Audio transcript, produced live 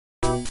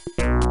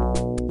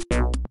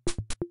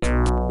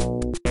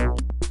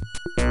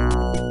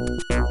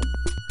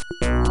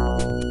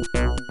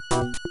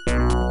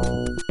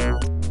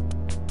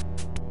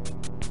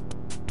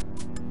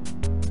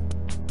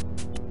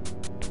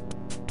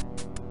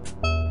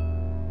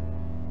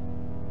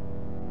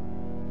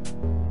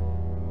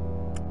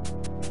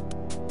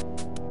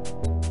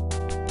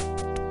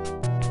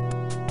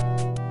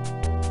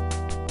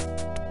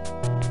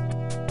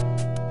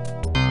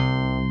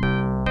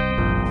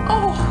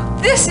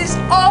This is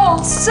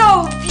all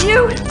so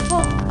beautiful.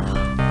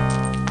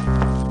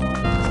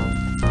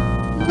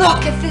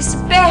 Look at this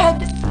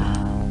bed.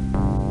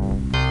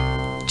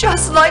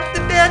 Just like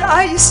the bed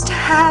I used to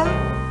have.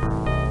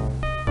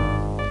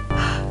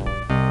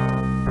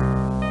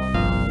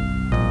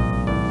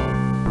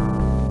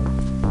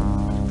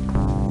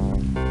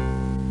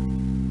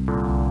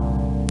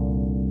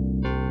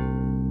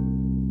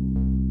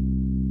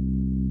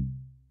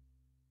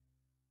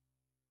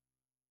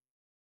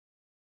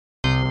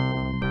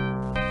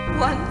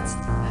 Once,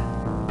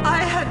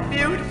 I had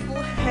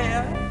beautiful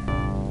hair.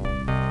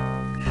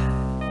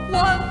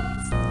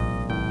 Once,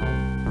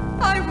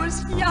 I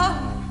was young.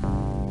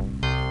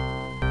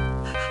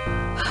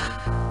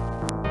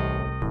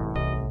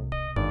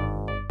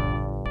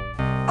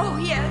 Oh,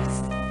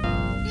 yes,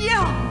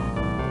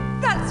 young.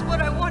 That's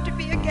what I want to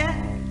be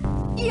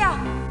again.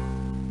 Young.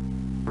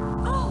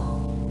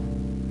 Oh,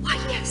 why,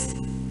 yes,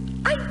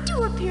 I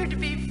do appear to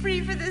be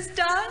free for this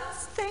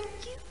dance. Thank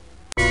you.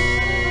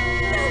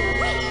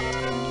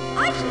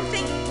 I didn't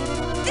think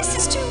this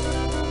is too.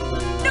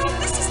 No,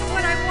 this isn't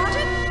what I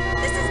wanted.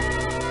 This is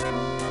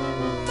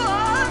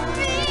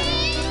Bobby.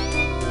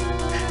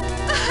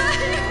 I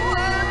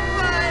want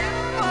my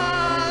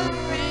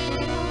Bobby.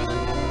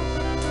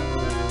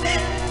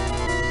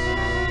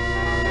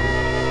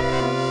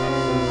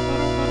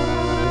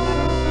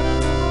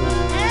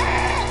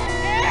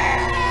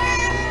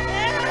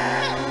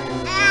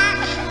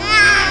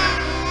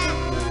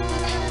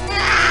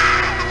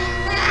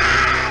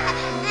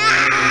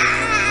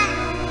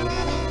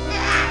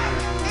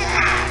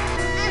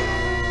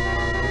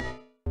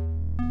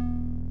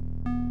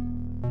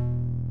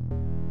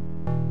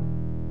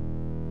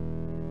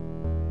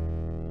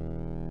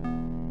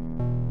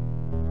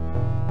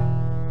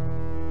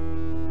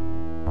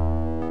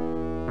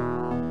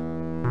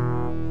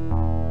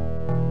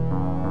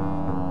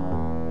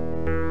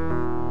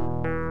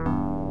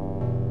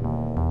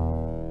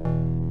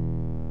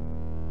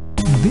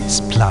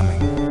 This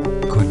plumbing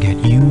could get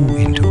you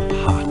into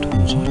hot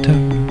water.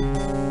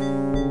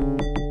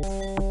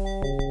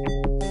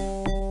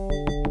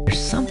 There's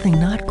something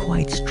not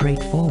quite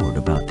straightforward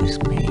about this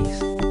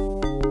maze.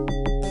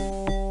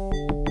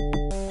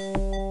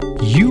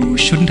 You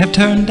shouldn't have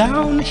turned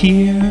down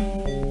here.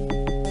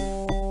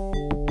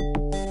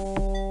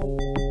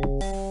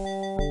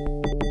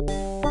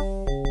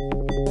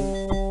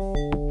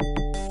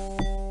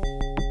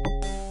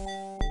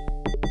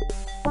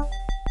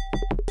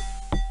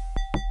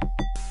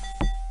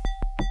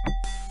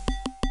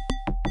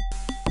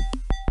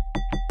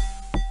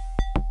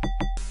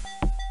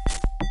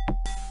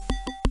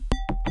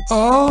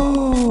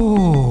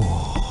 Oh,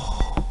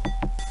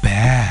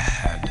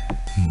 bad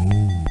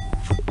move.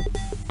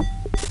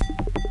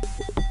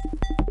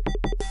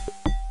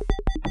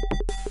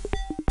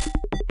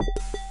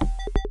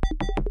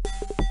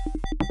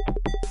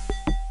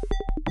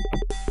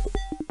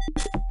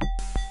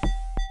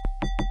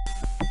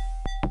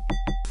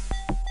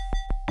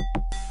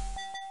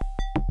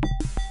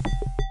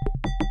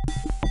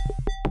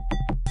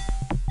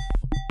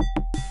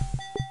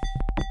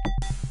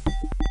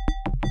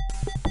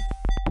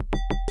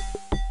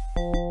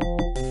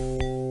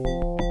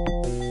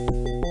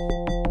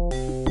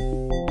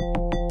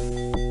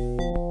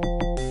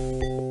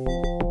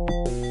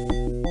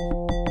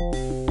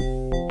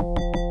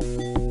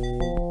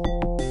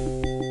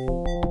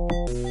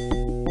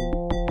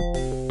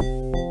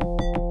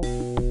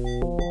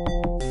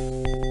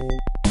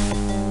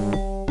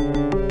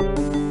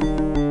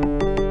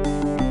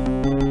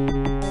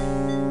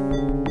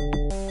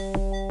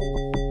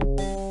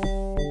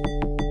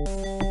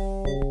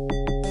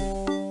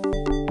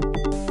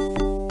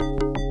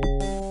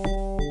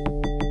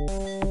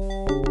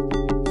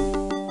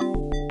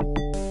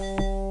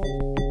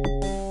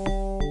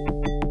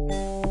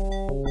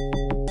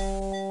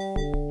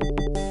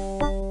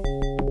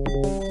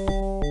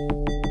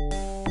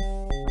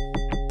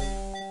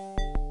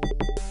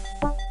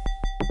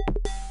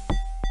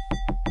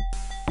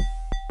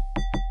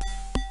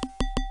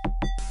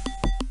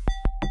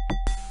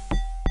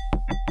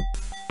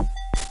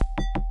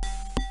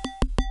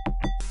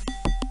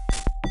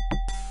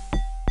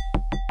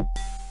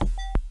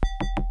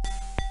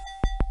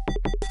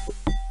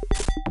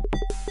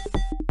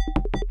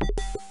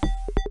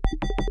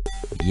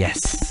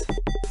 Yes.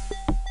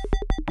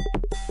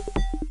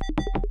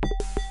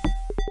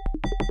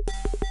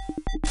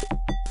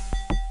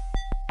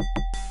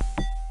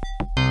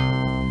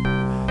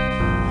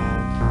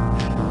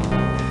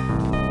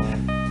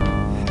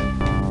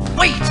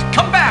 Wait!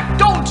 Come back!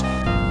 Don't!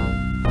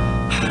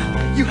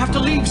 You have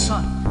to leave,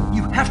 son.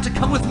 You have to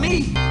come with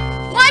me.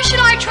 Why should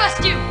I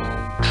trust you?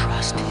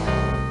 Trust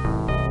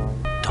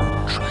him.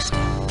 Don't trust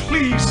him.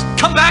 Please,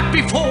 come back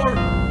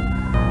before...